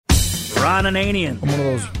Ron Ananian. I'm one of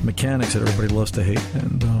those mechanics that everybody loves to hate,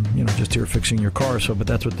 and just here fixing your car. But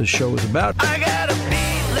that's what this show is about. I got a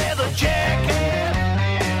beat leather jacket.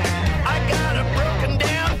 I got a broken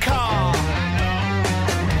down car.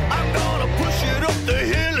 I'm gonna push it up the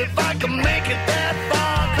hill if I can make it that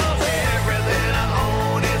far. 'Cause everything I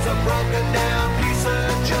own is a broken down piece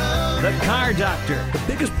of junk. The Car Doctor. The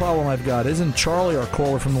biggest problem I've got isn't Charlie, our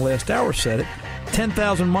caller from the last hour, said it.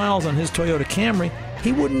 10,000 miles on his Toyota Camry.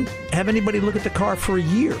 He wouldn't have anybody look at the car for a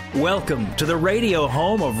year. Welcome to the radio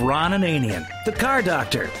home of Ron Ananian, the Car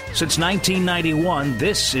Doctor. Since 1991,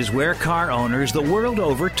 this is where car owners the world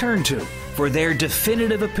over turn to for their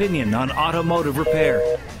definitive opinion on automotive repair.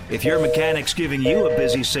 If your mechanic's giving you a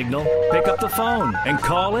busy signal, pick up the phone and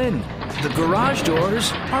call in. The garage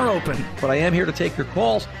doors are open. But I am here to take your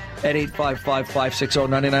calls at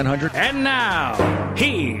 855-560-9900. And now,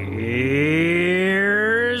 here's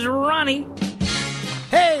Ronnie.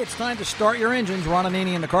 Hey, it's time to start your engines. Ron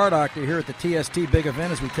Ananian, the Car Doctor, here at the TST Big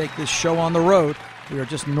Event as we take this show on the road. We are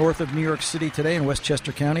just north of New York City today in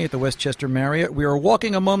Westchester County at the Westchester Marriott. We are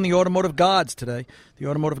walking among the automotive gods today, the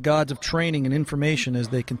automotive gods of training and information as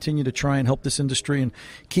they continue to try and help this industry and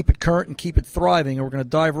keep it current and keep it thriving. And we're going to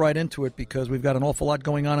dive right into it because we've got an awful lot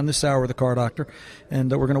going on in this hour of the Car Doctor.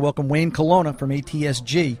 And we're going to welcome Wayne Colonna from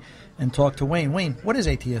ATSG and talk to Wayne. Wayne, what is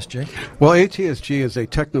ATSG? Well, ATSG is a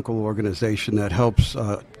technical organization that helps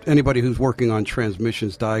anybody who's working on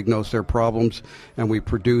transmissions diagnose their problems, and we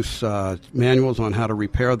produce manuals on how to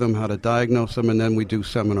repair them, how to diagnose them, and then we do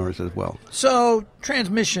seminars as well. So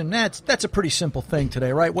transmission, that's a pretty simple thing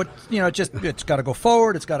today, right? It's got to go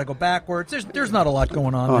forward, it's got to go backwards. There's not a lot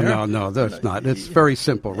going on there. No, there's not. It's very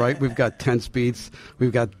simple, right? We've got 10 speeds,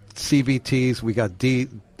 we've got CVTs, we got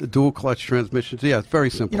dual clutch transmissions. Yeah, it's very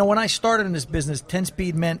simple. When I started in this business,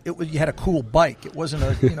 10-speed meant you had a cool bike. It wasn't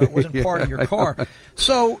it wasn't part of your car.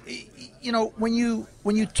 So, when you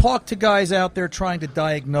talk to guys out there trying to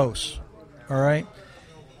diagnose, all right,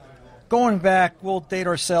 going back, we'll date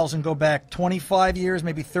ourselves and go back 25 years,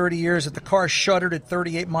 maybe 30 years, that the car shuddered at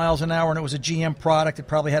 38 miles an hour and it was a GM product. It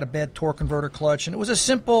probably had a bad torque converter clutch, and it was a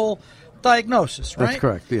simple diagnosis, right? That's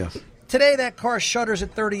correct, yes. Today, that car shudders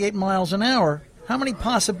at 38 miles an hour. How many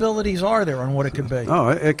possibilities are there on what it could be? Oh,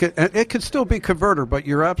 it could still be converter, but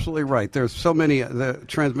you're absolutely right. There's so many the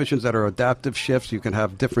transmissions that are adaptive shifts. You can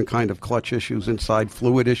have different kind of clutch issues inside,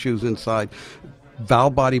 fluid issues inside,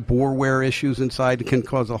 valve body bore wear issues inside. It can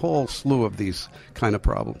cause a whole slew of these kind of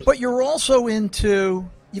problems. But you're also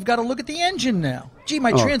you've got to look at the engine now. Gee,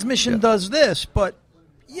 my transmission does this, but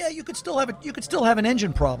yeah, you could still have an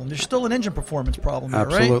engine problem. There's still an engine performance problem there,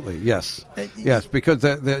 Absolutely, right? Yes. Yes, because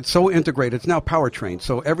it's so integrated. It's now powertrain.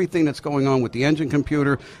 So everything that's going on with the engine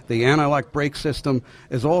computer, the anti-lock brake system,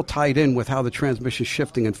 is all tied in with how the transmission is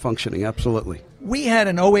shifting and functioning. Absolutely. We had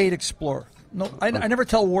an 08 Explorer. No, I never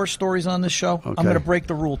tell war stories on this show. Okay. I'm going to break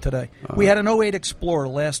the rule today. We had an 08 Explorer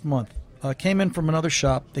last month. Came in from another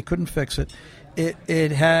shop. They couldn't fix it.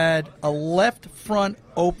 It had a left front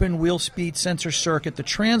open wheel speed sensor circuit. The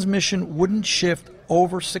transmission wouldn't shift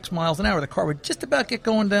over 6 miles an hour. The car would just about get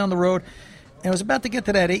going down the road, and it was about to get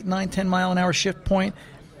to that 8, 9, 10 mile an hour shift point,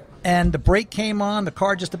 and the brake came on. The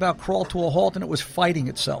car just about crawled to a halt, and it was fighting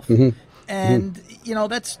itself. Mm-hmm. And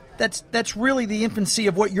that's really the infancy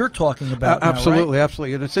of what you're talking about. Absolutely, now, right?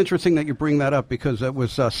 Absolutely. And it's interesting that you bring that up because it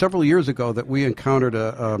was several years ago that we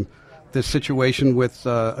encountered this situation with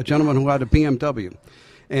a gentleman who had a BMW.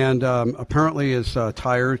 And apparently his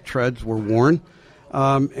tire treads were worn.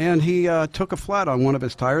 And he took a flat on one of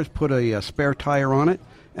his tires, put a spare tire on it.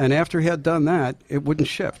 And after he had done that, it wouldn't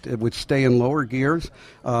shift. It would stay in lower gears.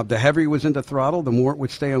 The heavier he was into throttle, the more it would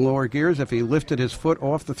stay in lower gears. If he lifted his foot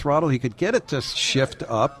off the throttle, he could get it to shift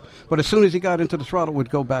up. But as soon as he got into the throttle, it would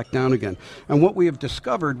go back down again. And what we have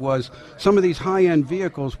discovered was some of these high-end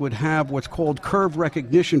vehicles would have what's called curve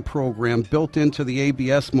recognition program built into the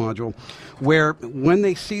ABS module, where when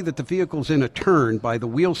they see that the vehicle's in a turn by the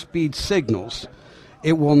wheel speed signals,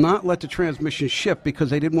 it will not let the transmission shift because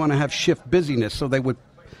they didn't want to have shift busyness. So they would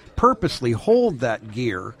purposely hold that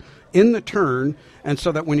gear in the turn, and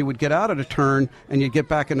so that when you would get out of the turn and you get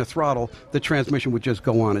back in the throttle, the transmission would just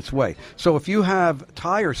go on its way. So if you have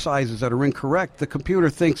tire sizes that are incorrect, the computer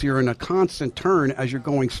thinks you're in a constant turn as you're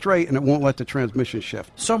going straight, and it won't let the transmission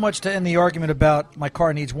shift. So much to end the argument about my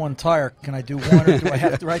car needs one tire. Can I do one, or do I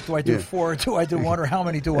have to, right? Do I do four, or do I do one, or how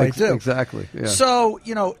many do I do? Exactly. Yeah. So,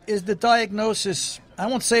 is the diagnosis, I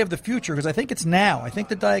won't say of the future, because I think it's now. I think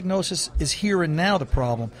the diagnosis is here and now the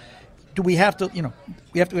problem. Do we have to,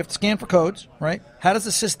 we have to scan for codes, right? How does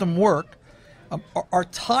the system work? Are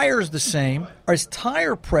tires the same? Is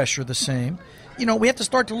tire pressure the same? we have to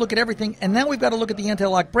start to look at everything, and now we've got to look at the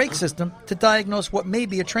anti-lock brake system to diagnose what may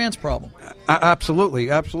be a trans problem. Absolutely.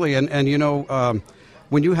 And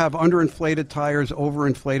when you have underinflated tires,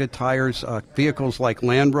 overinflated tires, vehicles like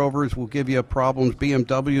Land Rovers will give you problems,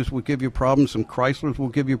 BMWs will give you problems, some Chryslers will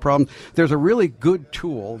give you problems. There's a really good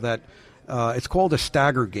tool that it's called a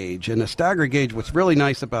stagger gauge. And a stagger gauge, what's really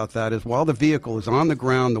nice about that is while the vehicle is on the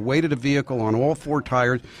ground, the weight of the vehicle on all 4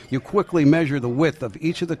 tires, you quickly measure the width of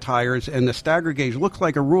each of the tires, and the stagger gauge looks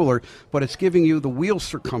like a ruler, but it's giving you the wheel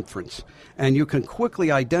circumference. And you can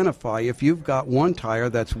quickly identify if you've got one tire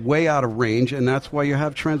that's way out of range, and that's why you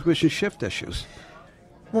have transmission shift issues.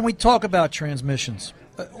 When we talk about transmissions,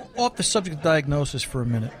 off the subject of diagnosis for a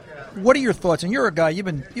minute, what are your thoughts? And you're a guy,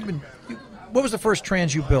 what was the first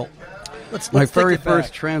trans you built? My very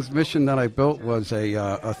first transmission that I built was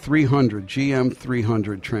a 300, GM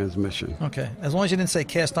 300 transmission. Okay. As long as you didn't say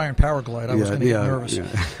cast iron power glide, I was going to get nervous.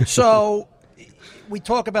 Yeah. So we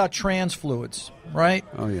talk about trans fluids, right?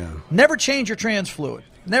 Oh, yeah. Never change your trans fluid.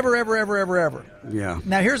 Never, ever, ever, ever, ever. Yeah.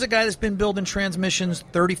 Now, here's a guy that's been building transmissions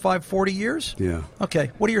 35, 40 years. Yeah.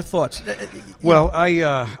 Okay. What are your thoughts? Well,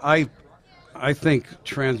 I think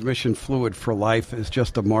transmission fluid for life is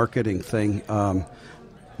just a marketing thing.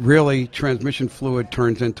 Really, transmission fluid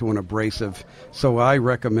turns into an abrasive, so I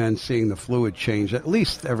recommend seeing the fluid change at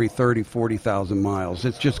least every 30, 40,000 miles.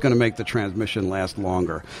 It's just going to make the transmission last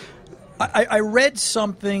longer. I read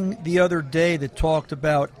something the other day that talked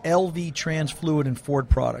about LV trans fluid in Ford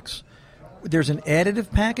products. There's an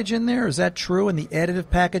additive package in there. Is that true? And the additive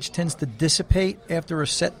package tends to dissipate after a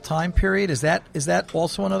set time period. Is that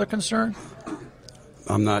also another concern?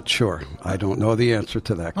 I'm not sure. I don't know the answer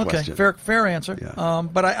to that question. Okay, fair answer. Yeah.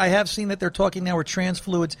 But I have seen that they're talking now where trans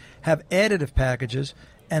fluids have additive packages,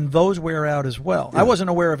 and those wear out as well. Yeah. I wasn't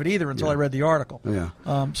aware of it either until I read the article. Yeah.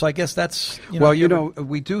 So I guess that's...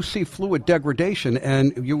 we do see fluid degradation,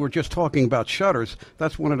 and you were just talking about shutters.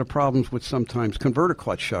 That's one of the problems with sometimes converter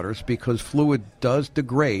clutch shutters, because fluid does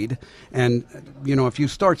degrade. And, if you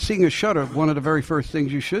start seeing a shutter, one of the very first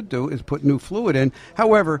things you should do is put new fluid in.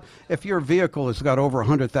 However, if your vehicle has got over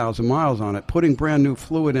 100,000 miles on it, putting brand new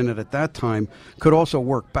fluid in it at that time could also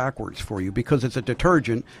work backwards for you, because it's a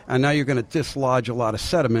detergent, and now you're going to dislodge a lot of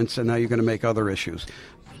sediments, and now you're going to make other issues.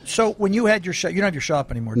 So when you had your shop, you don't have your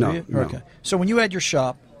shop anymore, do you? No. Okay. So when you had your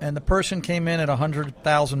shop and the person came in at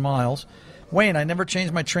 100,000 miles, Wayne, I never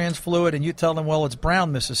changed my trans fluid, and you tell them, well, it's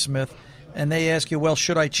brown, Mrs. Smith, and they ask you, well,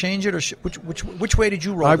 should I change it, or which way did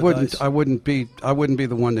you roll the dice? I wouldn't be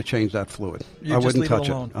the one to change that fluid. I wouldn't touch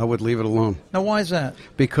it. I would leave it alone. Now, why is that?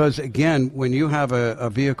 Because again, when you have a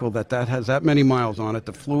vehicle that has that many miles on it,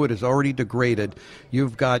 the fluid is already degraded.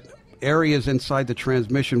 You've got areas inside the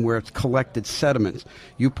transmission where it's collected sediments.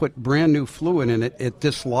 You put brand new fluid in it, it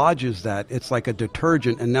dislodges that. It's like a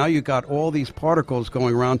detergent, and now you got all these particles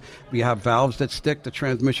going around. You have valves that stick. The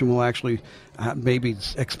transmission will actually maybe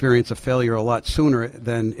experience a failure a lot sooner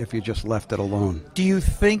than if you just left it alone. Do you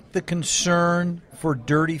think the concern for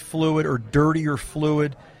dirty fluid or dirtier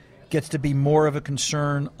fluid gets to be more of a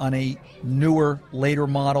concern on a newer, later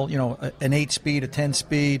model, an 8-speed, a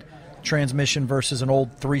 10-speed transmission versus an old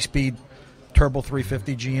 3-speed turbo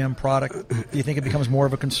 350 GM product? Do you think it becomes more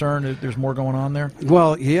of a concern? There's more going on there?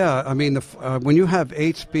 Well, yeah. I mean, when you have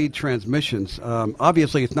 8-speed transmissions,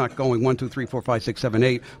 obviously it's not going 1, 2, 3, 4, 5, 6, 7,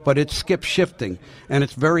 8, but it's skip shifting, and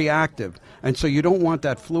it's very active. And so you don't want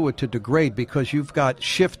that fluid to degrade, because you've got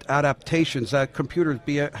shift adaptations. That computer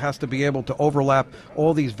has to be able to overlap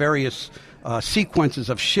all these various sequences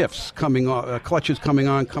of shifts coming off, clutches coming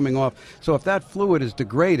on, coming off. So if that fluid is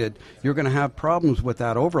degraded, you're going to have problems with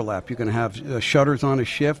that overlap. You're going to have shutters on a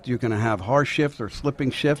shift. You're going to have harsh shifts or slipping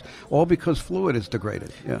shifts, all because fluid is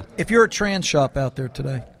degraded. Yeah. If you're a trans shop out there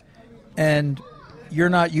today and you're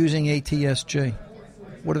not using ATSG,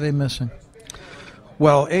 what are they missing?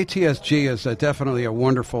 Well, ATSG is definitely a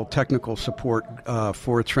wonderful technical support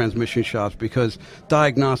for transmission shops, because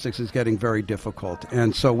diagnostics is getting very difficult.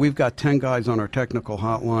 And so we've got 10 guys on our technical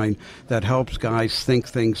hotline that helps guys think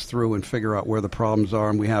things through and figure out where the problems are.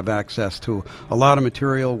 And we have access to a lot of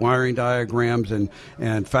material, wiring diagrams,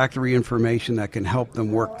 and factory information that can help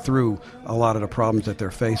them work through a lot of the problems that they're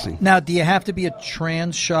facing. Now, do you have to be a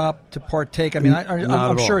trans shop to partake? I mean,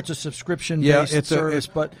 I'm sure it's a subscription-based service,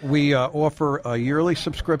 but we offer a yearly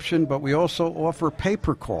subscription, but we also offer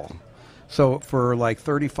pay-per-call. So for like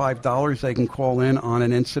 $35, they can call in on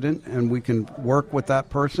an incident, and we can work with that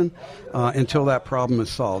person until that problem is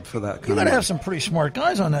solved for that kind You of got to money. have some pretty smart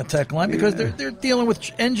guys on that tech line because they're dealing with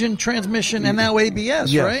engine, transmission, and now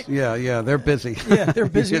ABS, Yes, right? Yeah, they're busy. Yeah, they're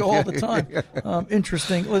busy all the time.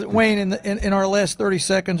 Interesting. Listen, Wayne, in our last 30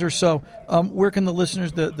 seconds or so, where can the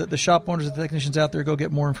listeners, the shop owners, the technicians out there go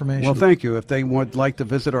get more information? Well, thank you. If they would like to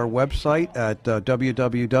visit our website at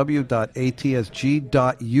www.atsg.us.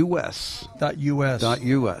 .us.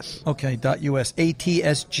 Okay, .us.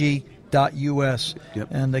 ATSG.us. Yep.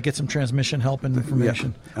 And they get some transmission help and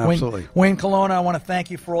information. Yeah, absolutely. Wayne Colonna, I want to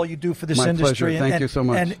thank you for all you do for this My industry. pleasure. Thank you so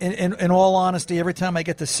much. And in all honesty, every time I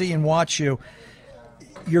get to see and watch you,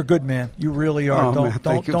 you're a good man. You really are. Oh, man,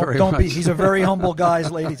 thank you very much. He's a very humble guy,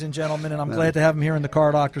 ladies and gentlemen, and I'm glad to have him here in the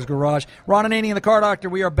Car Doctor's Garage. Ron Ananian and the Car Doctor,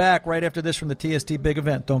 we are back right after this from the TST Big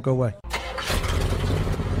Event. Don't go away.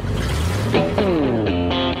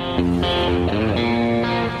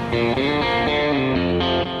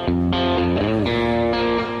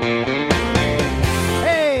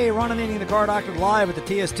 Hey, Ron Ananian and the Car Doctor live at the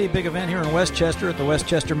TST Big Event here in Westchester at the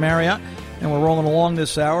Westchester Marriott. And we're rolling along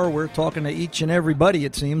this hour. We're talking to each and everybody,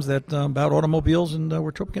 it seems, that about automobiles, and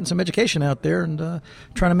we're getting some education out there and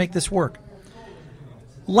trying to make this work.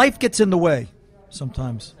 Life gets in the way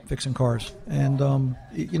sometimes, fixing cars. And,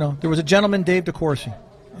 there was a gentleman, Dave DeCourcy,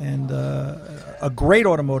 and a great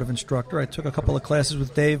automotive instructor. I took a couple of classes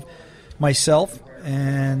with Dave myself,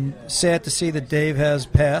 and sad to see that Dave has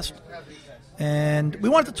passed. And we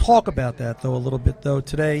wanted to talk about that, though, a little bit, though,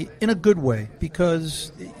 today in a good way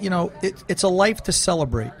because, it's a life to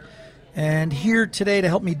celebrate. And here today to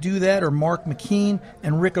help me do that are Mark McKean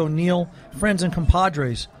and Rick O'Neill, friends and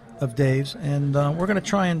compadres of Dave's. And we're going to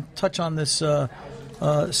try and touch on this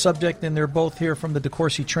subject, and they're both here from the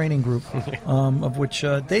DeCourcy Training Group, of which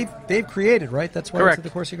Dave created, right? That's why Correct.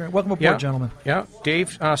 It's the DeCourcy Group. Welcome aboard, gentlemen. Yeah,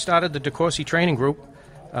 Dave started the DeCourcy Training Group.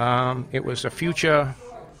 It was a future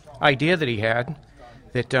idea that he had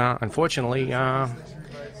that unfortunately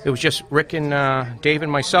it was just Rick and Dave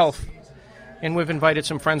and myself, and we've invited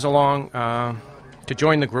some friends along to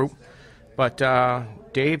join the group, but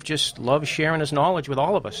Dave just loves sharing his knowledge with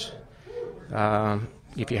all of us.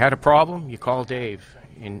 If you had a problem, you call Dave,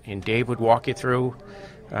 and Dave would walk you through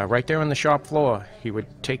right there on the shop floor. He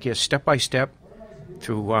would take you step by step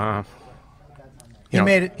through He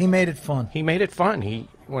made it fun. He made it fun.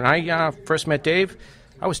 When I first met Dave,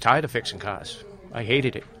 I was tired of fixing cars. I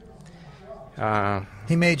hated it.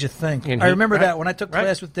 He made you think. And I remember right, that when I took right.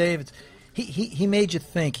 class with Dave. He made you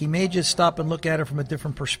think. He made you stop and look at it from a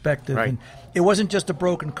different perspective. Right. And it wasn't just a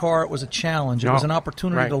broken car; it was a challenge. It No. was an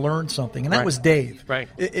opportunity Right. to learn something, and that Right. was Dave. Right.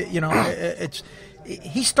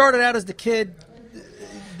 He started out as the kid,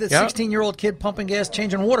 the Yeah. 16-year-old kid pumping gas,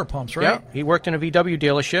 changing water pumps. Right. Yeah, he worked in a VW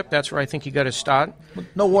dealership. That's where I think he got his start.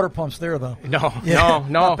 No water pumps there, though. No, Yeah.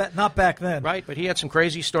 no. Not back then. Right, but he had some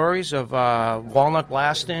crazy stories of walnut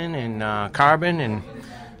blasting and carbon and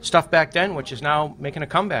stuff back then, which is now making a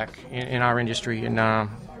comeback in our industry. And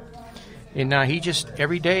he just,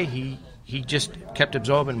 every day, he just kept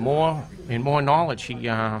absorbing more and more knowledge. He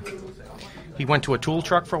went to a tool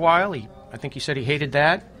truck for a while. I think he said he hated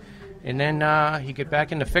that. And then he got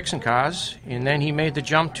back into fixing cars, and then he made the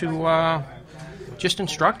jump to just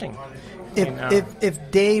instructing. If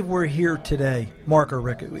Dave were here today, Mark or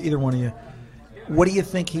Rick, either one of you, what do you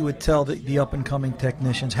think he would tell the up-and-coming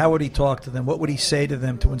technicians? How would he talk to them? What would he say to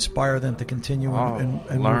them to inspire them to continue and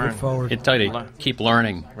move learn. it forward? He'd tell you to keep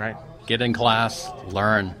learning. Right. Get in class,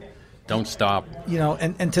 learn. Don't stop.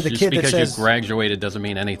 And to the Just kid that because says... you graduated doesn't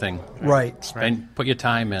mean anything. Right. Put your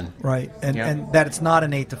time in. Right. And Yeah. and that it's not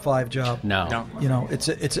an 8-to-5 job. No.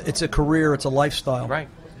 It's a career. It's a lifestyle. Right.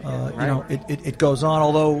 It goes on.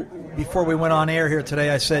 Although before we went on air here today,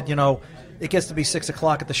 I said, it gets to be 6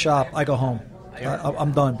 o'clock at the shop. I go home.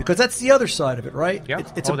 I'm done, because that's the other side of it, right? Yeah.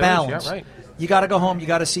 It's Oh, a there is. balance. Yeah, right. You got to go home. You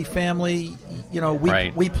got to see family.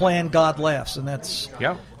 Right. We plan, God laughs, and that's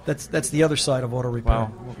the other side of auto repair. Well,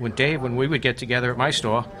 when we would get together at my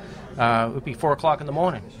store, it would be 4 o'clock in the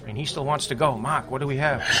morning, and he still wants to go. Mark, what do we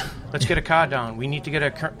have? Let's get a car down. We need to get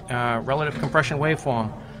a relative compression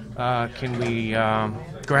waveform. Can we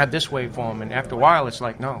grab this waveform? And after a while, it's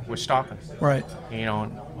like, no, we're stopping. Right.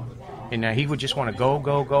 And he would just want to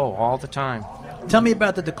go all the time. Tell me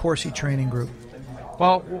about the DeCourcy Training Group.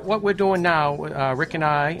 Well, what we're doing now, Rick and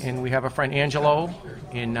I, and we have a friend Angelo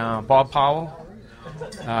and Bob Powell,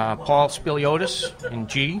 Paul Spiliotis, and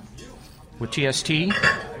G with TST.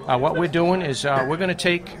 What we're doing is we're going to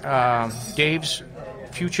take Dave's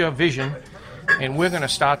future vision, and we're going to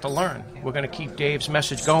start to learn. We're going to keep Dave's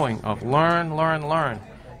message going of learn, learn, learn.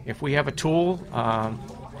 If we have a tool,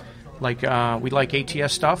 Like we like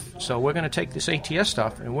ATS stuff, so we're going to take this ATS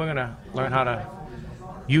stuff and we're going to learn how to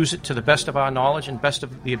use it to the best of our knowledge and best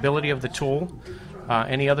of the ability of the tool.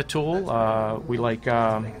 Any other tool, we like,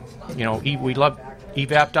 we love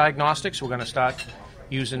EVAP diagnostics. We're going to start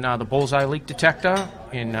using the bullseye leak detector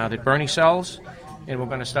in that Bernie sells, and we're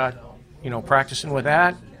going to start, practicing with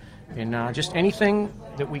that, and just anything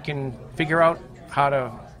that we can figure out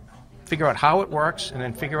how it works, and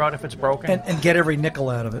then figure out if it's broken. And get every nickel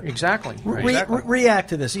out of it. Exactly. Exactly. React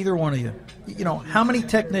to this, either one of you. How many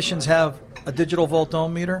technicians have a digital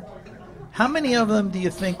voltometer? How many of them do you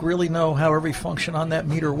think really know how every function on that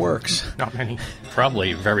meter works? Not many.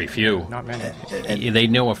 Probably very few. Not many. They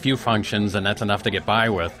know a few functions, and that's enough to get by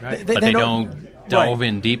with. Right. But they don't delve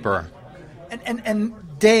in deeper. And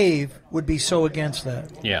Dave would be so against that.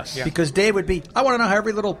 Yes. Yeah. Because Dave would be, I want to know how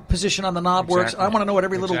every little position on the knob works. I want to know what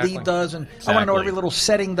every little lead does, and I want to know what every little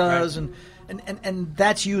setting does, and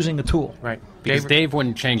that's using the tool. Right. Because Dave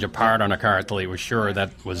wouldn't change a part on a car until he was sure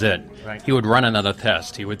that was it. Right. He would run another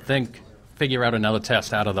test. He would figure out another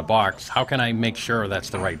test out of the box. How can I make sure that's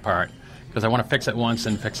the right part? Because I want to fix it once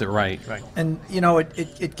and fix it right. Right. And,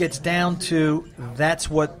 it gets down to that's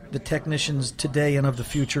what the technicians today and of the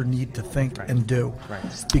future need to think and do.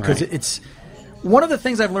 Right. Because it's one of the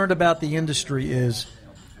things I've learned about the industry is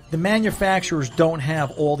the manufacturers don't have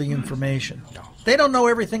all the information. No. They don't know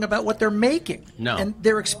everything about what they're making. No. And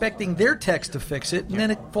they're expecting their techs to fix it, and then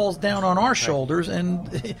it falls down on our shoulders.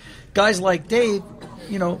 And guys like Dave,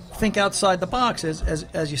 think outside the box,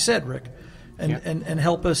 as you said, Rick, and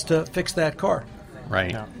help us to fix that car.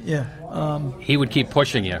 Right. Yeah. He would keep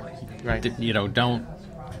pushing you. Right.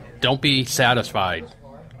 Don't be satisfied.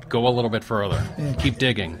 Go a little bit further. Yeah. Keep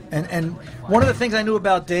digging. And one of the things I knew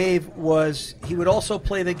about Dave was he would also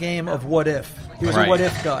play the game of what if. He was a what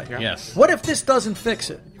if guy. Yeah. Yes. What if this doesn't fix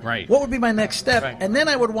it? Right. What would be my next step? Right. And then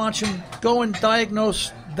I would watch him go and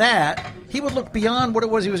diagnose that. He would look beyond what it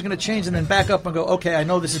was he was going to change and then back up and go, okay, I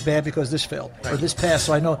know this is bad because this failed or this passed,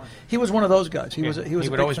 so I know. He was one of those guys. He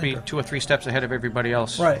would always be 2 or 3 steps ahead of everybody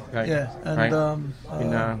else. Right. Yeah.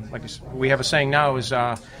 And, like we have a saying now is,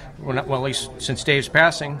 at least since Dave's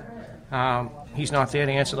passing, he's not there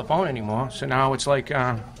to answer the phone anymore. So now it's like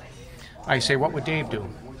I say, what would Dave do?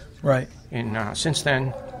 Right. And since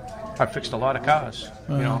then, I've fixed a lot of cars,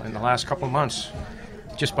 in the last couple of months,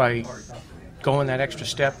 just by going that extra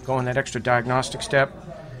step, going that extra diagnostic step,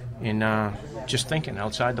 and just thinking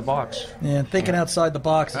outside the box. Yeah, and thinking outside the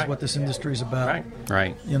box is what this industry is about.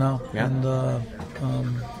 Right. Yeah. And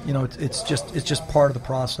it's just part of the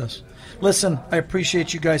process. Listen, I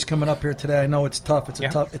appreciate you guys coming up here today. I know it's tough. It's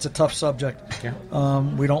a tough subject. Yeah.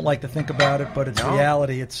 We don't like to think about it, but it's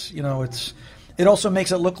reality. It also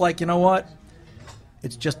makes it look like,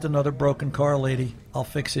 it's just another broken car, lady. I'll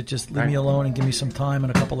fix it. Just leave me alone and give me some time and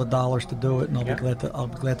a couple of dollars to do it, and I'll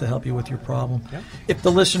be glad to help you with your problem. Yeah. If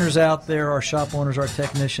the listeners out there, our shop owners, our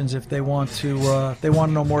technicians, if they want to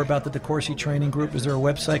know more about the DeCourcy Training Group, is there a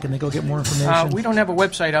website? Can they go get more information? We don't have a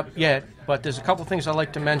website up yet, but there's a couple things I'd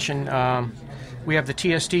like to mention. We have the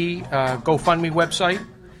TSD GoFundMe website.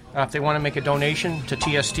 If they want to make a donation to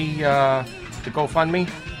TSD to GoFundMe,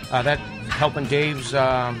 that's helping Dave's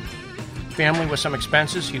family with some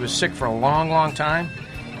expenses. He was sick for a long, long time,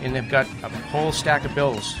 and they've got a whole stack of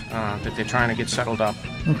bills that they're trying to get settled up.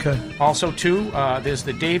 Okay. Also, too, there's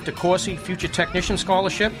the Dave DeCourcy Future Technician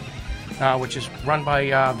Scholarship, which is run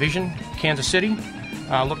by Vision Kansas City.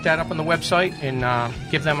 Look that up on the website and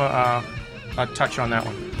give them a touch on that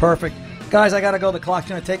one. Perfect. Guys, I got to go. The clock's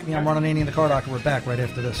going to take me. I'm Ron Ananian, the Car Doctor. We're back right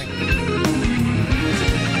after this.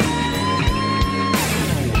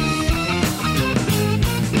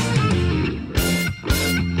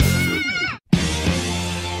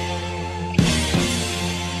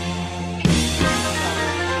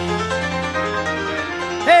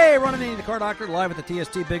 Hey, Ron Ananian, the Car Doctor, live at the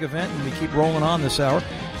TST Big Event, and we keep rolling on this hour.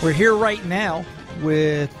 We're here right now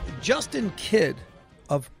with Justin Kidd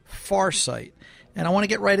of Farsight. And I want to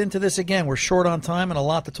get right into this again. We're short on time and a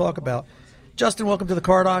lot to talk about. Justin, welcome to the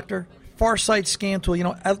Car Doctor. Farsight scan tool.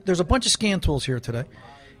 There's a bunch of scan tools here today.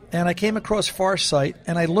 And I came across Farsight,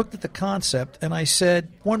 and I looked at the concept, and I said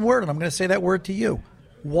one word, and I'm going to say that word to you.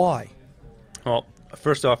 Why? Well,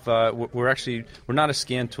 first off, we're not a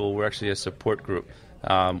scan tool. We're actually a support group.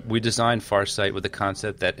 We designed Farsight with the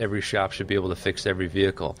concept that every shop should be able to fix every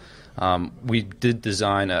vehicle. We did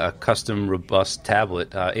design a custom, robust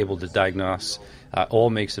tablet able to diagnose all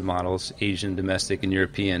makes and models, Asian, domestic, and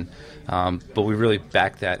European. But we really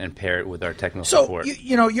back that and pair it with our technical support. So,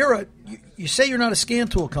 you say you're not a scan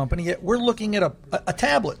tool company, yet we're looking at a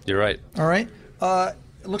tablet. You're right. All right?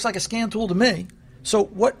 It looks like a scan tool to me. So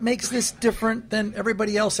what makes this different than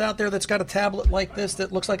everybody else out there that's got a tablet like this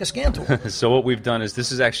that looks like a scan tool? So what we've done is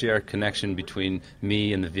this is actually our connection between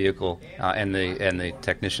me and the vehicle and the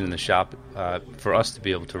technician in the shop for us to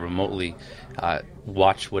be able to remotely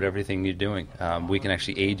watch everything you're doing. We can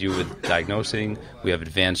actually aid you with diagnosing. We have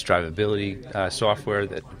advanced drivability software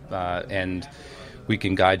and we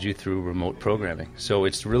can guide you through remote programming. So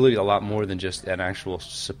it's really a lot more than just an actual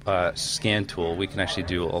scan tool. We can actually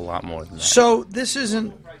do a lot more than that. So this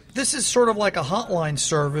is sort of like a hotline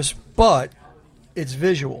service, but it's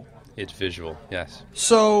visual. It's visual, yes.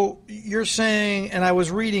 So you're saying, and I was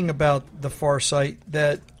reading about the Farsight,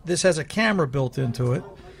 that this has a camera built into it,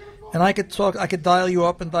 and I could dial you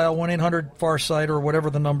up and dial 1-800-FARSIGHT or whatever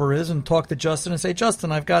the number is and talk to Justin and say,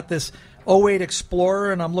 Justin, I've got this 08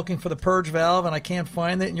 Explorer and I'm looking for the purge valve and I can't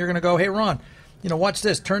find it. And you're going to go, hey, Ron, watch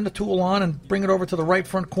this. Turn the tool on and bring it over to the right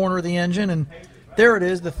front corner of the engine, and there it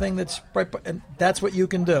is, the thing that's right, and that's what you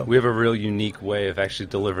can do. We have a real unique way of actually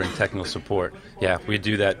delivering technical support. Yeah, we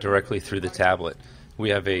do that directly through the tablet. We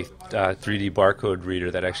have a 3D barcode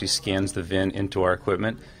reader that actually scans the VIN into our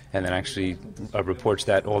equipment and then actually reports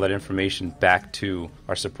all that information back to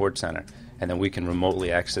our support center. And then we can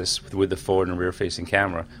remotely access, with the forward and rear-facing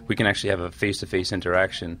camera, we can actually have a face-to-face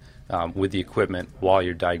interaction with the equipment while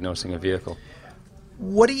you're diagnosing a vehicle.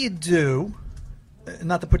 What do you do?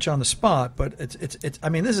 Not to put you on the spot, but it's. I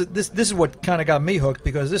mean, this is what kind of got me hooked,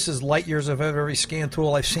 because this is light years of every scan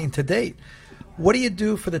tool I've seen to date. What do you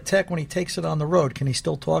do for the tech when he takes it on the road? Can he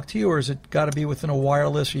still talk to you, or is it got to be within a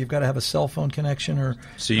wireless, or you've got to have a cell phone connection? Or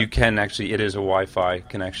so you can actually, it is a Wi-Fi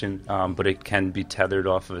connection, but it can be tethered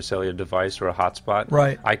off of a cellular device or a hotspot.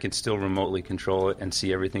 Right. I can still remotely control it and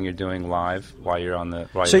see everything you're doing live while you're on the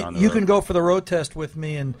road. So you can go for the road test with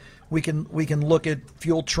me, and we can look at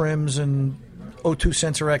fuel trims and O2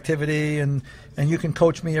 sensor activity, and you can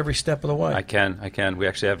coach me every step of the way. I can. We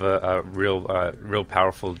actually have a real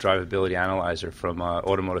powerful drivability analyzer from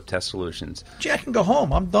Automotive Test Solutions. Gee, I can go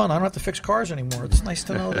home. I'm done. I don't have to fix cars anymore. It's nice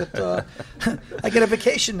to know that I get a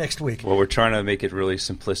vacation next week. Well, we're trying to make it really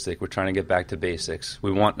simplistic. We're trying to get back to basics.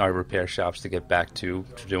 We want our repair shops to get back to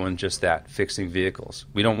doing just that, fixing vehicles.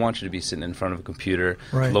 We don't want you to be sitting in front of a computer,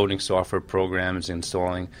 right, loading software programs,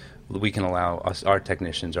 installing. We can allow our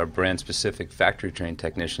technicians, our brand-specific factory-trained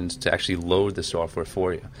technicians, to actually load the software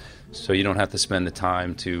for you. So you don't have to spend the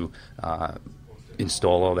time to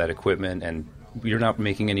install all that equipment, and you're not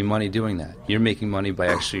making any money doing that. You're making money by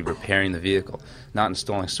actually repairing the vehicle, not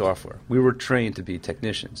installing software. We were trained to be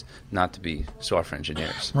technicians, not to be software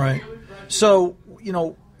engineers. Right. So,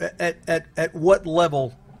 at what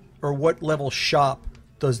level or what level shop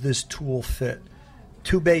does this tool fit?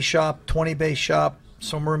 2-bay shop, 20-bay shop?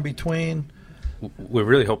 Somewhere in between? We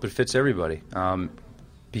really hope it fits everybody,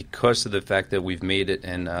 because of the fact that we've made it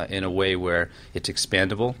in a way where it's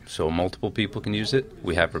expandable, so multiple people can use it.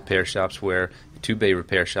 We have repair shops where 2-bay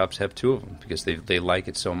repair shops have 2 of them because they like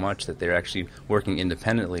it so much that they're actually working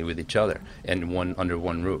independently with each other and under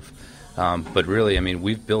one roof. But really, I mean,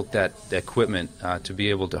 we've built that equipment to be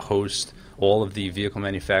able to host all of the vehicle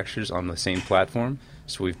manufacturers on the same platform.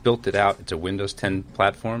 So we've built it out. It's a Windows 10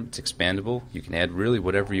 platform. It's expandable. You can add really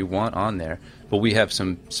whatever you want on there. But we have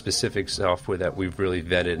some specific software that we've really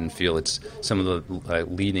vetted and feel it's some of the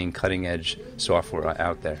leading, cutting-edge software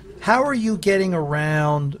out there. How are you getting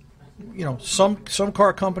around, some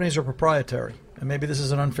car companies are proprietary. And maybe this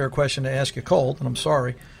is an unfair question to ask you cold, and I'm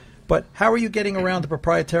sorry. But how are you getting around the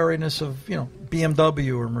proprietariness of,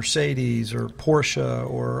 BMW or Mercedes or Porsche?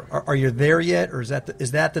 Or are you there yet? Or is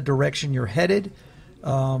that the direction you're headed?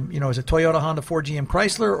 Is it Toyota, Honda, Ford, GM,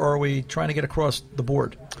 Chrysler, or are we trying to get across the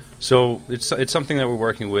board? So it's something that we're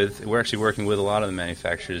working with. We're actually working with a lot of the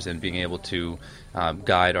manufacturers and being able to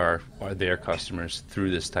guide their customers through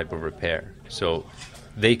this type of repair. So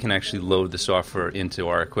they can actually load the software into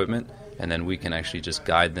our equipment, and then we can actually just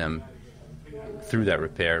guide them through that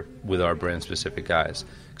repair with our brand-specific guys.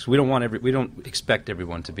 Because we don't expect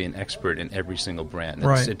everyone to be an expert in every single brand.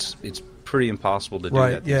 Right. It's pretty impossible to do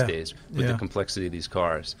that these days with the complexity of these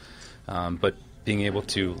cars. But being able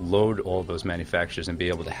to load all those manufacturers and be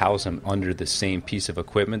able to house them under the same piece of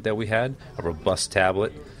equipment that we had, a robust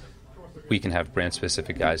tablet, we can have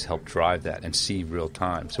brand-specific guys help drive that and see real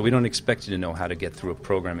time. So we don't expect you to know how to get through a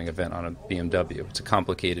programming event on a BMW. It's a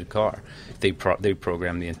complicated car. They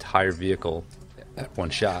program the entire vehicle at one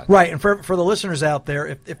shot. Right, and for the listeners out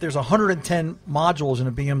there, if there's 110 modules in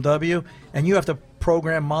a BMW and you have to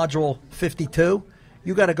program module 52,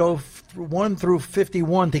 you got to go 1 through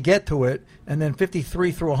 51 to get to it, and then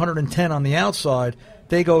 53 through 110 on the outside.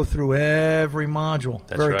 They go through every module.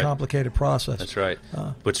 That's Very right. complicated process. That's right.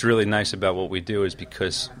 What's really nice about what we do is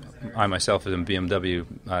because I myself, as a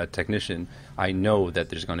BMW technician, I know that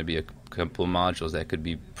there's going to be a couple of modules that could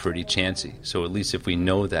be pretty chancy. So at least if we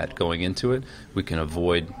know that going into it, we can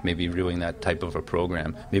avoid maybe doing that type of a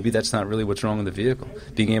program. Maybe that's not really what's wrong with the vehicle.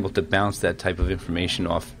 Being able to bounce that type of information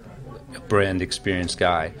off a brand experienced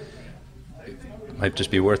guy might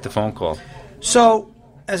just be worth the phone call. So,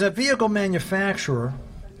 as a vehicle manufacturer,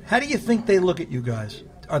 how do you think they look at you guys?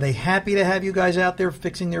 Are they happy to have you guys out there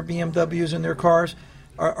fixing their BMWs and their cars?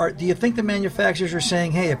 Do you think the manufacturers are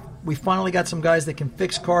saying, hey, if we finally got some guys that can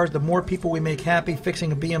fix cars, the more people we make happy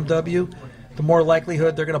fixing a BMW, the more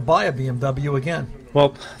likelihood they're going to buy a BMW again?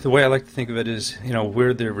 Well, the way I like to think of it is,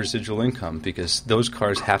 we're their residual income, because those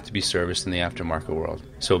cars have to be serviced in the aftermarket world.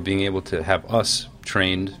 So being able to have us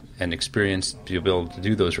trained and experienced to be able to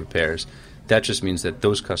do those repairs, that just means that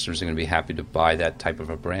those customers are going to be happy to buy that type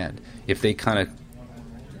of a brand. If they kind of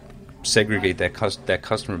segregate that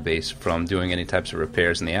customer base from doing any types of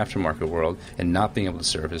repairs in the aftermarket world and not being able to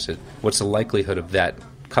service it, what's the likelihood of that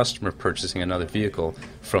customer purchasing another vehicle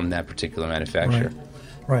from that particular manufacturer?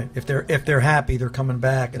 Right. If they're happy, they're coming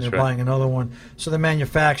back and they're buying another one. So the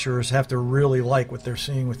manufacturers have to really like what they're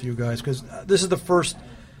seeing with you guys, because this is the first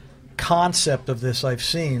concept of this I've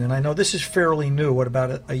seen, and I know this is fairly new. What,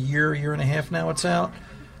 about a year and a half now it's out?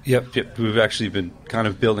 Yep. We've actually been kind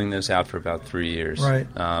of building this out for about 3 years. Right.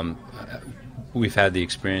 We've had the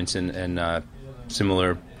experience in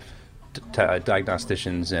similar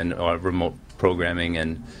diagnosticians and remote programming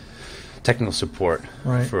and technical support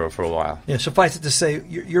for a while. Yeah, suffice it to say,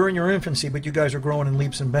 you're in your infancy, but you guys are growing in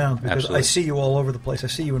leaps and bounds, because Absolutely. I see you all over the place. I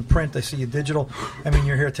see you in print. I see you digital. I mean,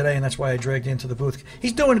 you're here today, and that's why I dragged you into the booth.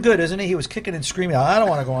 He's doing good, isn't he? He was kicking and screaming, I don't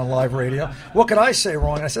want to go on live radio. What could I say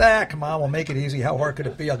wrong? And I said, come on, we'll make it easy. How hard could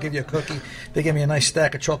it be? I'll give you a cookie. They gave me a nice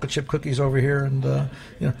stack of chocolate chip cookies over here, and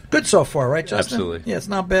good so far, right, Justin? Absolutely. Yeah, it's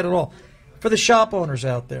not bad at all. For the shop owners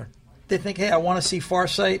out there, they think, hey, I want to see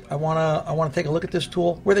Farsight. I want to take a look at this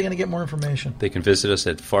tool. Where are they going to get more information? They can visit us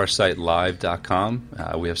at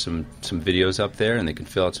farsightlive.com. We have some videos up there, and they can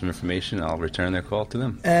fill out some information. I'll return their call to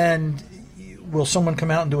them. And will someone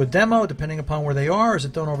come out and do a demo, depending upon where they are? Is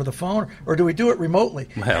it done over the phone, or do we do it remotely?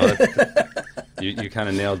 Well, you kind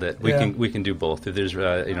of nailed it. We can do both. If there's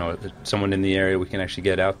someone in the area, we can actually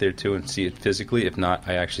get out there too and see it physically. If not,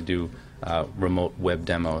 I actually do remote web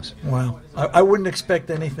demos. Wow. I wouldn't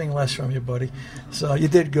expect anything less from you, buddy. So you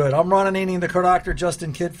did good. I'm Ron Ananian, the car doctor,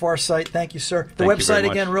 Justin Kidd, Farsight. Thank you, sir. The Thank you website very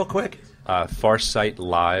much. again, real quick.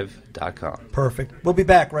 farsightlive.com. Perfect. We'll be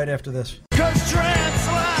back right after this. 'Cause tramps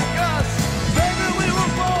like us, baby, we were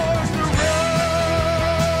born to run.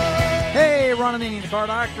 Hey, Ron Ananian, the car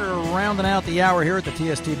doctor, rounding out the hour here at the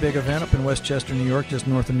TST Big Event up in Westchester, New York, just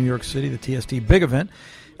north of New York City, the TST Big Event.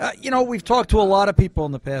 We've talked to a lot of people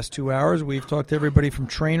in the past 2 hours. We've talked to everybody from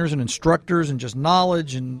trainers and instructors and just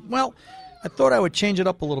knowledge. And, well, I thought I would change it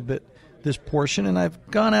up a little bit, this portion. And I've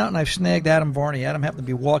gone out and I've snagged Adam Varney. Adam happened to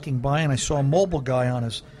be walking by, and I saw a mobile guy on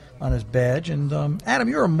his badge. And, Adam,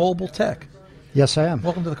 you're a mobile tech. Yes, I am.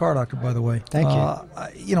 Welcome to the Car Doctor, by the way. Thank you.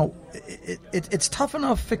 It's tough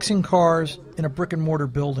enough fixing cars in a brick-and-mortar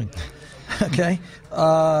building. Okay?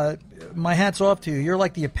 My hat's off to you. You're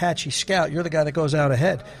like the Apache Scout. You're the guy that goes out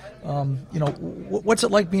ahead. What's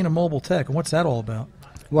it like being a mobile tech, and what's that all about?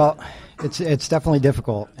 Well, it's definitely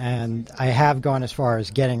difficult, and I have gone as far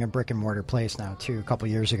as getting a brick-and-mortar place now, too, a couple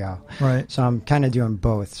years ago. Right. So I'm kind of doing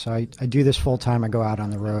both. So I do this full-time. I go out on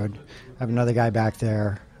the road. I have another guy back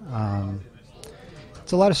there.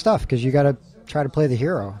 It's a lot of stuff, because you got to try to play the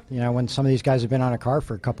hero. When some of these guys have been on a car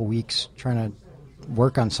for a couple weeks trying to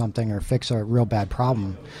work on something or fix a real bad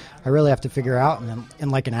problem, I really have to figure out in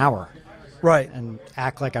like an hour. Right. And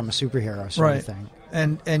act like I'm a superhero sort of thing.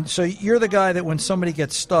 And so you're the guy that when somebody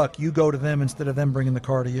gets stuck, you go to them instead of them bringing the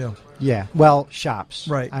car to you. Yeah. Well, shops.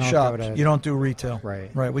 Right. Shops. You don't do retail.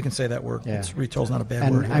 Right. Right. We can say that word. Yeah. Retail's not a bad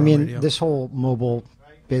and word. I mean, this whole mobile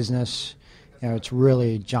business, it's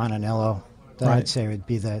really John Anello that I'd say would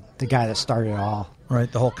be the guy that started it all.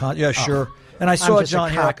 Right. The whole yeah, sure. And I saw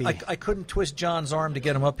John here. I couldn't twist John's arm to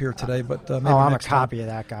get him up here today, but maybe I'm a next copy time. of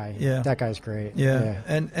that guy. Yeah, that guy's great. Yeah.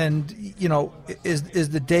 And is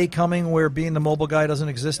the day coming where being the mobile guy doesn't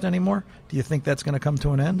exist anymore? Do you think that's going to come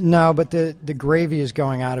to an end? No, but the gravy is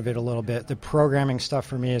going out of it a little bit. The programming stuff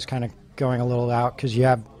for me is kind of going a little out, because you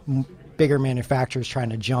have bigger manufacturers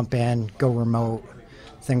trying to jump in, go remote,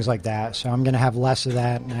 things like that. So I'm going to have less of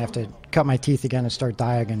that, and I have to cut my teeth again and start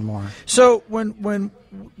dialing more. So when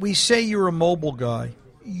we say you're a mobile guy,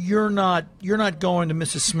 you're not going to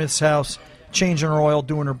Mrs. Smith's house, changing her oil,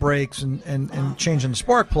 doing her brakes, and changing the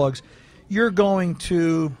spark plugs. You're going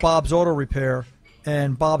to Bob's Auto Repair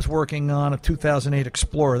and Bob's working on a 2008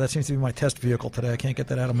 Explorer. That seems to be my test vehicle today. I can't get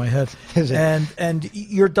that out of my head. Is it? And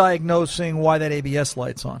you're diagnosing why that ABS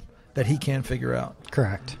light's on that he can't figure out.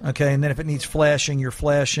 Correct. Okay, and then if it needs flashing, you're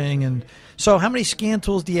flashing. And so how many scan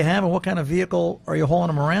tools do you have, and what kind of vehicle are you hauling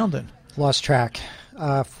them around in? Lost track.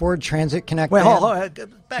 Ford Transit Connect. Wait, hold on.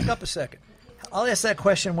 Back up a second. I'll ask that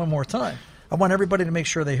question one more time. I want everybody to make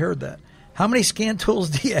sure they heard that. How many scan tools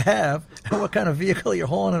do you have, and what kind of vehicle you're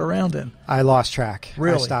hauling it around in? I lost track.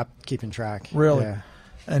 Really? I stopped keeping track. Really? Yeah.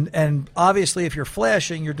 And obviously, if you're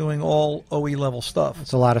flashing, you're doing all OE level stuff.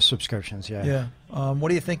 It's a lot of subscriptions. Yeah. Yeah. What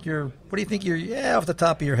do you think your off the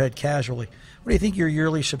top of your head, casually? What do you think your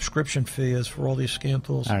yearly subscription fee is for all these scan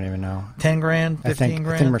tools? I don't even know. 10 grand, 15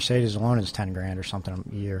 grand. I think Mercedes alone is 10 grand or something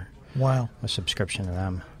a year. Wow. A subscription to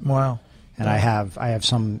them. Wow. And I have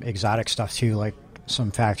some exotic stuff too, like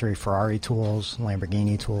some factory Ferrari tools,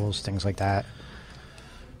 Lamborghini tools, things like that.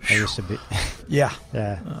 I used to be. Yeah.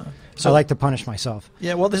 Yeah. So I like to punish myself.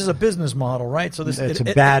 Yeah. Well, this is a business model, right? So It's a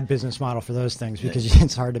bad business model for those things because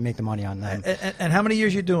it's hard to make the money on them. And how many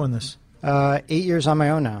years you doing this? 8 years on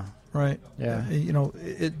my own now. Right. Yeah.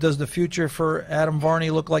 Does the future for Adam Varney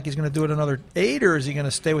look like he's going to do it another 8, or is he going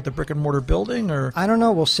to stay with the brick and mortar building? Or I don't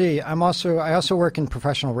know. We'll see. I also work in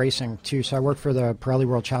professional racing too. So I work for the Pirelli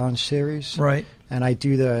World Challenge Series. Right. And I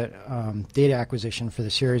do the data acquisition for the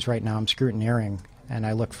series right now. I'm scrutineering, and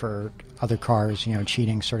I look for other cars,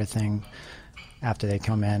 cheating sort of thing. After they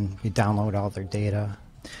come in, you download all their data.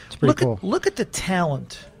 It's pretty cool. Look at the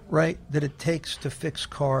talent, right, that it takes to fix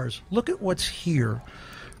cars. Look at what's here.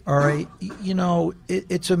 All right,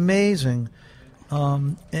 it's amazing,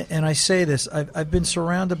 and I say this. I've been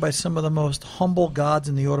surrounded by some of the most humble gods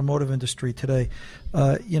in the automotive industry today.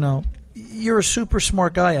 You're a super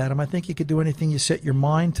smart guy, Adam. I think you could do anything you set your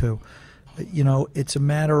mind to. It's a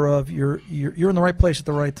matter of you're in the right place at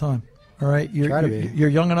the right time. All right, you're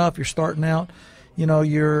young enough. You're starting out.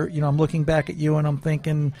 I'm looking back at you and I'm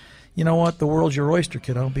thinking, you know what, the world's your oyster,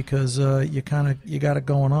 kiddo, because you got it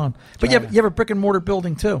going on. But you have a brick and mortar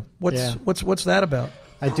building too. What's that about?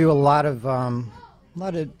 I do a lot of kind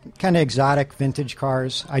of exotic vintage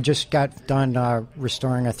cars. I just got done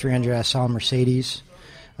restoring a 300 SL Mercedes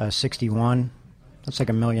 61. That's like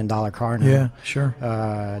 $1 million car now. Yeah, sure.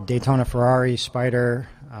 Daytona Ferrari Spider.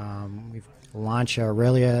 We've Lancia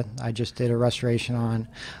Aurelia. I just did a restoration on.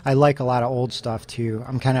 I like a lot of old stuff too.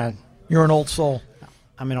 You're an old soul.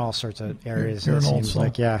 I'm in all sorts of areas. You're it an old seems soul.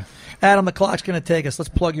 like, yeah. Adam, the clock's going to take us. Let's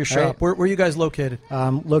plug your shop. Right. Where are you guys located?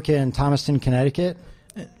 Located in Thomaston, Connecticut.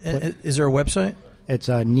 Is there a website? It's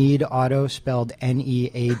Need Auto, spelled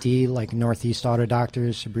NEAD, like Northeast Auto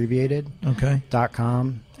Doctors abbreviated. Okay.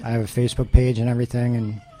 .com. I have a Facebook page and everything,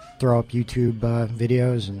 and throw up YouTube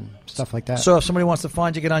videos and stuff like that. So if somebody wants to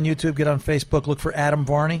find you, get on YouTube, get on Facebook, look for Adam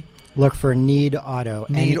Varney. Look for Need Auto.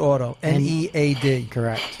 Need Auto. NEAD.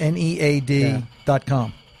 Correct.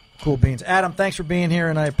 NEAD.com. Cool beans. Adam, thanks for being here,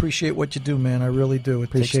 and I appreciate what you do, man. I really do.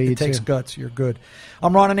 It takes guts. You're good.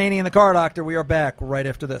 I'm Ron Ananian, the Car Doctor. We are back right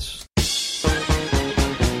after this.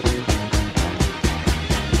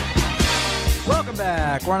 Welcome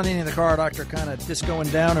back. Ron Ananian, the Car Doctor, kind of discoing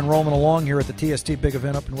down and rolling along here at the TST Big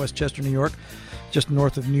Event up in Westchester, New York, just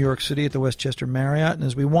north of New York City at the Westchester Marriott. And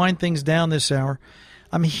as we wind things down this hour,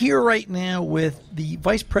 I'm here right now with the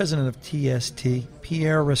Vice President of TST,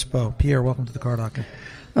 Pierre Respeau. Pierre, welcome to the Car Doctor.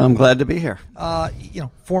 I'm glad to be here.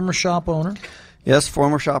 Former shop owner. Yes,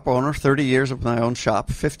 former shop owner, 30 years of my own shop,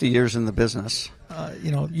 50 years in the business.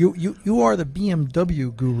 You are the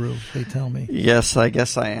BMW guru, they tell me. Yes, I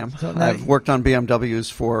guess I am. So I've worked on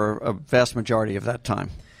BMWs for a vast majority of that time.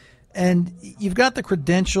 And you've got the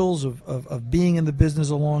credentials of being in the business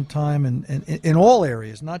a long time and in all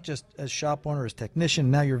areas, not just as shop owner, as technician.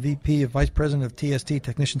 Now you're VP of Vice President of TST,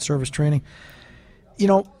 Technician Service Training.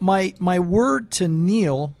 My word to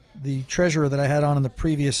Neil, the treasurer that I had on in the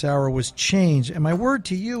previous hour, was change. And my word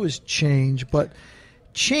to you is change, but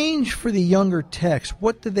change for the younger techs.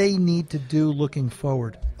 What do they need to do looking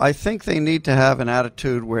forward? I think they need to have an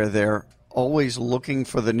attitude where they're always looking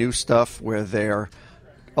for the new stuff, where they're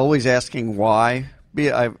always asking why.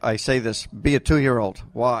 I say this, be a 2-year-old.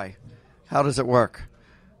 Why? How does it work?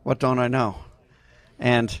 What don't I know?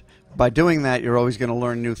 And by doing that, you're always going to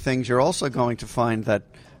learn new things. You're also going to find that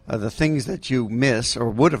the things that you miss or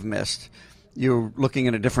would have missed, you're looking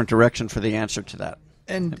in a different direction for the answer to that.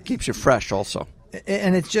 And it keeps you fresh also.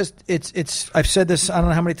 And it's I've said this, I don't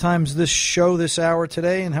know how many times this hour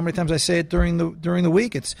today and how many times I say it during the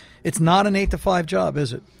week. It's not an 8 to 5 job,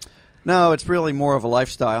 is it? No, it's really more of a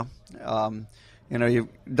lifestyle. You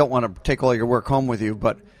don't want to take all your work home with you,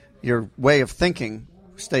 but your way of thinking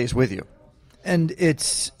stays with you. And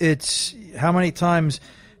it's how many times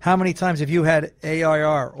have you had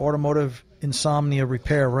AIR, automotive insomnia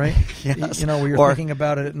repair, right? Yes. Where you're thinking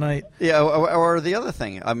about it at night. Yeah, or the other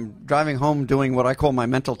thing, I'm driving home doing what I call my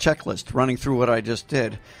mental checklist, running through what I just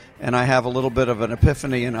did, and I have a little bit of an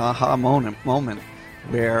epiphany and aha moment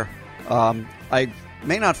where I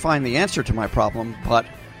may not find the answer to my problem, but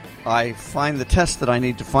I find the test that I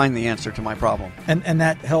need to find the answer to my problem. And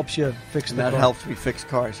that helps you fix the car. That helps me fix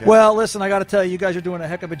cars, yeah. Well, listen, I got to tell you guys are doing a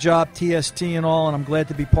heck of a job, TST and all, and I'm glad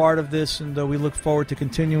to be part of this, and we look forward to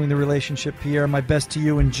continuing the relationship, Pierre. My best to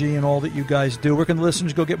you and G and all that you guys do. Where can the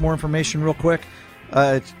listeners go get more information real quick?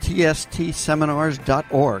 It's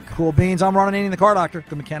tstseminars.org. Cool beans. I'm Ron Ananian, the Car Doctor.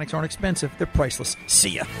 Good mechanics aren't expensive. They're priceless. See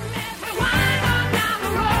ya.